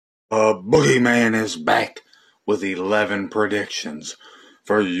Boogeyman is back with 11 predictions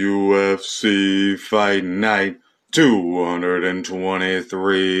for UFC Fight Night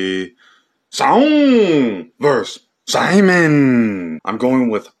 223. Song versus Simon. I'm going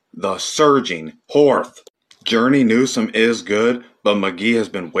with the surging Horth. Journey Newsom is good, but McGee has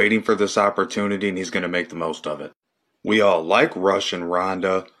been waiting for this opportunity and he's going to make the most of it. We all like Russian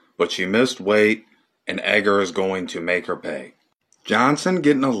Ronda, but she missed weight and Egger is going to make her pay. Johnson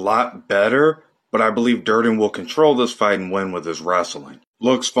getting a lot better, but I believe Durden will control this fight and win with his wrestling.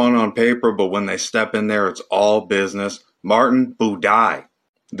 Looks fun on paper, but when they step in there, it's all business. Martin Budai.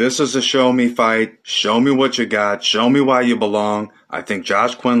 This is a show me fight. Show me what you got. Show me why you belong. I think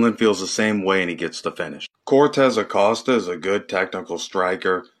Josh Quinlan feels the same way and he gets the finish. Cortez Acosta is a good technical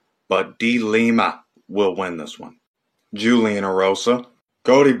striker, but D. Lima will win this one. Julian Erosa.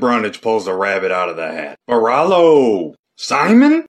 Cody Brundage pulls the rabbit out of the hat. Barallo. Simon?